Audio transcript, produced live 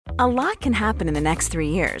A lot can happen in the next 3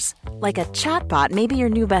 years. Like a chatbot may be your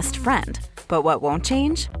new best friend. But what won't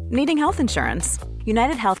change? Needing health insurance.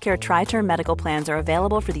 United Healthcare Tri-Term Medical Plans are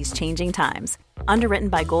available for these changing times. Underwritten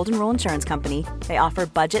by Golden Rule Insurance Company, they offer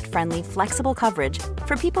budget-friendly, flexible coverage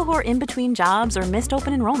for people who are in between jobs or missed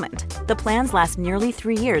open enrollment. The plans last nearly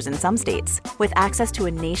 3 years in some states, with access to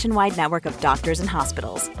a nationwide network of doctors and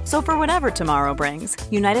hospitals. So for whatever tomorrow brings,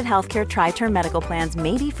 United Healthcare Tri-Term Medical Plans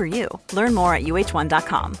may be for you. Learn more at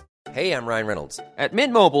uh1.com. Hey, I'm Ryan Reynolds. At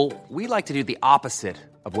Mint Mobile, we like to do the opposite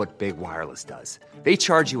of what Big Wireless does. They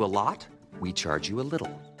charge you a lot, we charge you a little.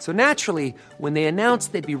 So naturally, when they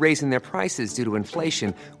announced they'd be raising their prices due to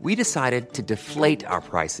inflation, we decided to deflate our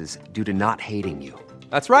prices due to not hating you.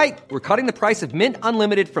 That's right. We're cutting the price of Mint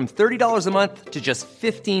Unlimited from $30 a month to just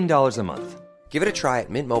 $15 a month. Give it a try at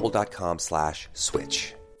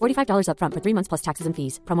mintmobile.com/switch. $45 up front for 3 months plus taxes and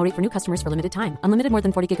fees. Promo rate for new customers for limited time. Unlimited more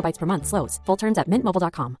than 40 gigabytes per month. Slows full terms at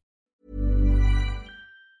mintmobile.com.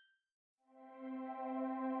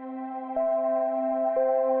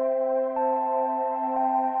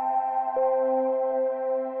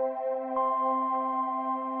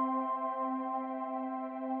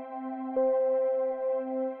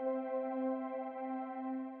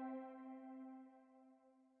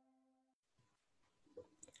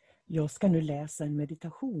 Jag ska nu läsa en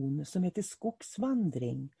meditation som heter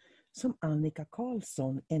Skogsvandring som Annika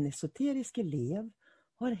Karlsson, en esoterisk elev,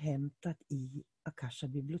 har hämtat i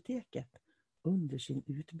Akasha-biblioteket under sin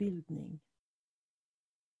utbildning.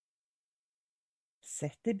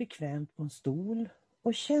 Sätt dig bekvämt på en stol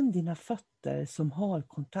och känn dina fötter som har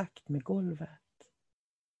kontakt med golvet.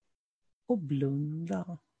 Och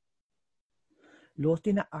blunda. Låt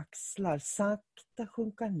dina axlar sakta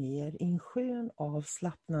sjunka ner i en skön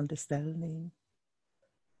avslappnande ställning.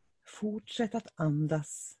 Fortsätt att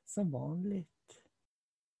andas som vanligt.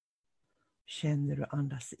 Känn när du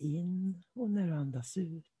andas in och när du andas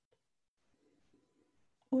ut.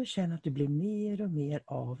 Och känn att du blir mer och mer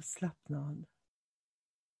avslappnad.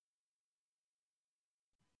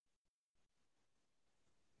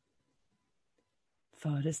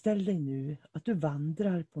 Föreställ dig nu att du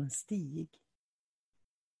vandrar på en stig.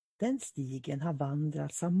 Den stigen har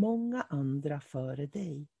vandrats av många andra före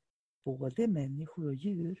dig, både människor och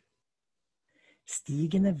djur.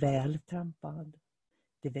 Stigen är vältrampad.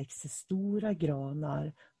 Det växer stora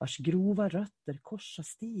granar vars grova rötter korsar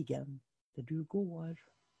stigen där du går.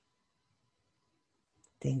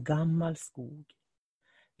 Det är en gammal skog.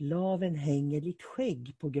 Laven hänger likt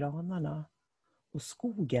skägg på granarna och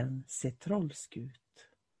skogen ser trollsk ut.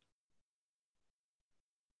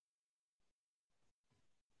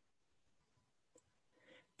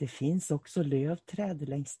 Det finns också lövträd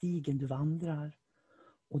längs stigen du vandrar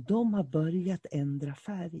och de har börjat ändra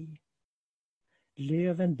färg.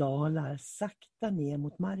 Löven dalar sakta ner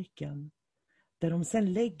mot marken där de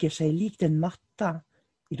sedan lägger sig likt en matta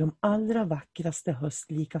i de allra vackraste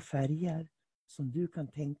höstlika färger som du kan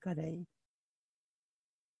tänka dig.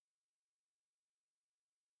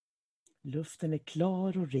 Luften är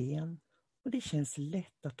klar och ren och det känns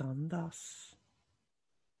lätt att andas.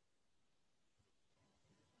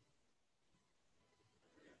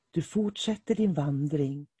 Du fortsätter din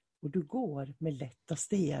vandring och du går med lätta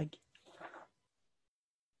steg.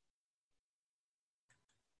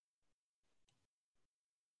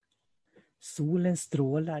 Solens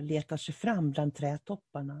strålar letar sig fram bland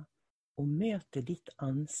trädtopparna och möter ditt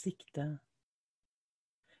ansikte.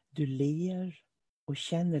 Du ler och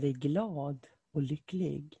känner dig glad och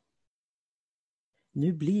lycklig.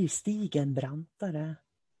 Nu blir stigen brantare.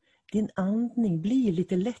 Din andning blir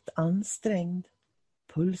lite lätt ansträngd.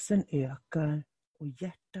 Pulsen ökar och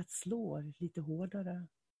hjärtat slår lite hårdare.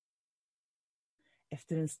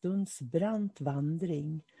 Efter en stunds brant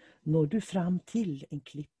vandring når du fram till en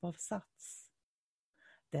klippavsats.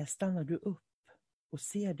 Där stannar du upp och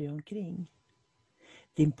ser dig omkring.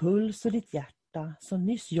 Din puls och ditt hjärta som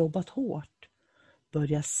nyss jobbat hårt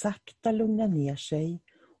börjar sakta lugna ner sig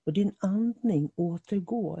och din andning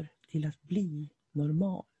återgår till att bli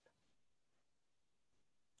normal.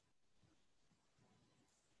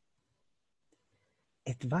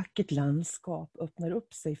 Ett vackert landskap öppnar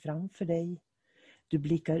upp sig framför dig. Du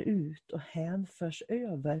blickar ut och hänförs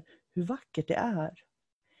över hur vackert det är.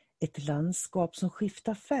 Ett landskap som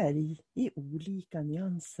skiftar färg i olika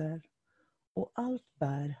nyanser och allt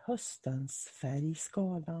bär höstens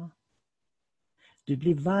färgskala. Du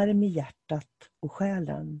blir varm i hjärtat och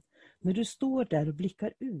själen när du står där och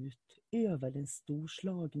blickar ut över den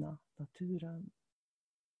storslagna naturen.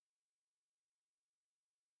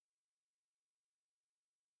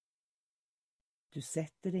 Du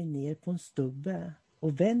sätter dig ner på en stubbe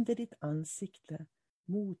och vänder ditt ansikte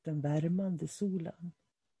mot den värmande solen.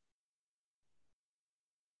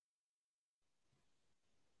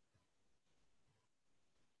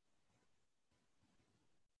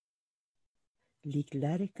 Likt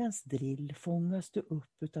lärkans drill fångas du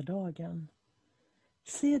upp utav dagen.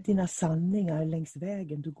 Se dina sanningar längs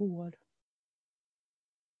vägen du går.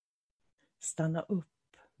 Stanna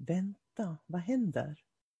upp, vänta, vad händer?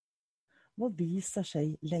 Vad visar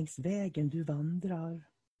sig längs vägen du vandrar?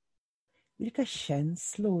 Vilka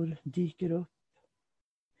känslor dyker upp?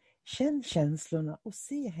 Känn känslorna och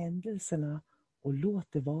se händelserna och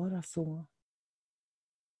låt det vara så.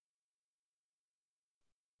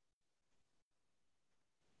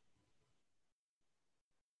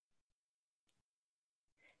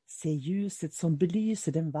 Se ljuset som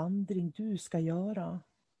belyser den vandring du ska göra.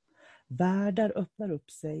 Världar öppnar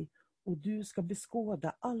upp sig och du ska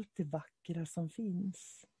beskåda allt det vackra som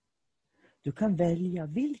finns. Du kan välja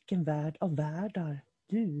vilken värld av världar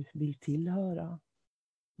du vill tillhöra.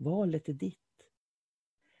 Valet är ditt.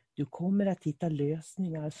 Du kommer att hitta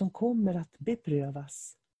lösningar som kommer att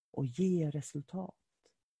beprövas och ge resultat.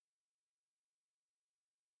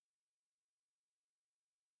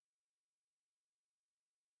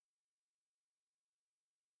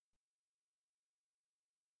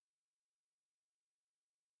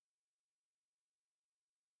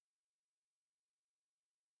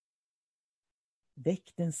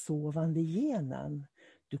 Väck den sovande genen.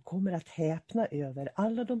 Du kommer att häpna över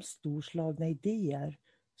alla de storslagna idéer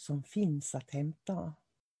som finns att hämta.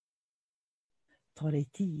 Ta dig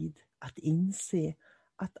tid att inse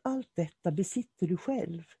att allt detta besitter du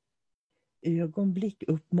själv. Ögonblick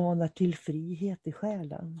uppmanar till frihet i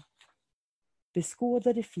själen.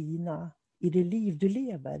 Beskåda det fina i det liv du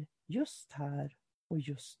lever just här och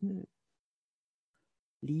just nu.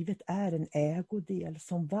 Livet är en ägodel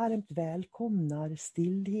som varmt välkomnar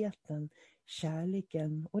stillheten,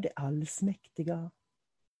 kärleken och det allsmäktiga.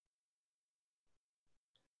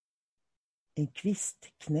 En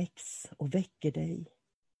kvist knäcks och väcker dig.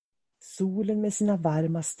 Solen med sina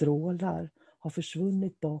varma strålar har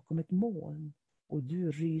försvunnit bakom ett moln och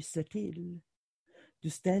du ryser till. Du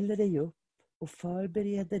ställer dig upp och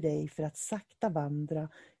förbereder dig för att sakta vandra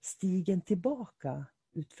stigen tillbaka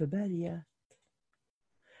utför berget.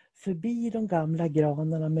 Förbi de gamla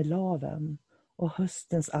granarna med laven och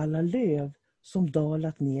höstens alla löv som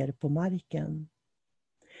dalat ner på marken.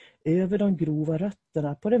 Över de grova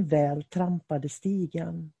rötterna på den vältrampade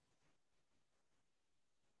stigen.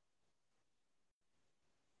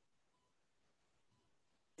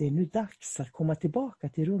 Det är nu dags att komma tillbaka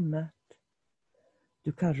till rummet.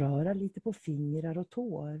 Du kan röra lite på fingrar och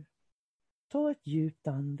tår. Ta ett djupt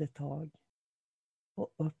andetag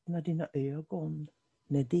och öppna dina ögon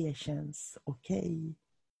när det känns okej.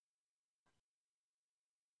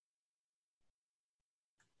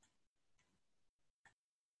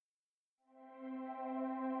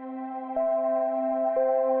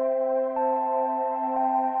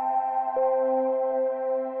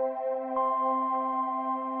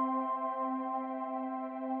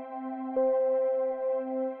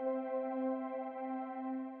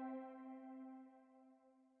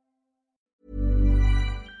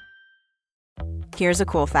 Here's a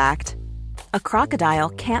cool fact. A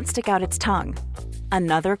crocodile can't stick out its tongue.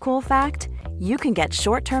 Another cool fact, you can get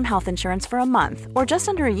short-term health insurance for a month or just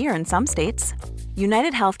under a year in some states.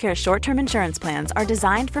 United Healthcare short-term insurance plans are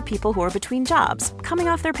designed for people who are between jobs, coming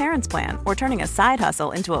off their parents' plan, or turning a side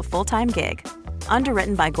hustle into a full-time gig.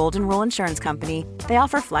 Underwritten by Golden Rule Insurance Company, they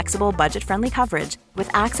offer flexible, budget-friendly coverage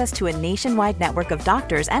with access to a nationwide network of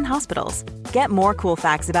doctors and hospitals. Get more cool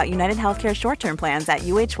facts about United Healthcare short-term plans at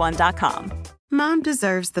uh1.com. Mom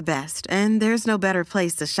deserves the best, and there's no better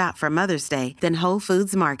place to shop for Mother's Day than Whole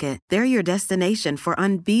Foods Market. They're your destination for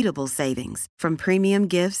unbeatable savings, from premium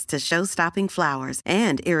gifts to show-stopping flowers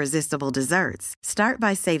and irresistible desserts. Start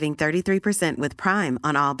by saving 33% with Prime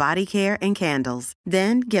on all body care and candles.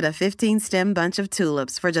 Then get a 15-stem bunch of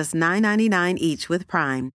tulips for just $9.99 each with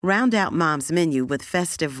Prime. Round out Mom's menu with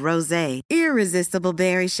festive rosé, irresistible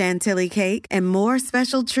berry chantilly cake, and more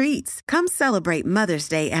special treats. Come celebrate Mother's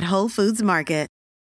Day at Whole Foods Market.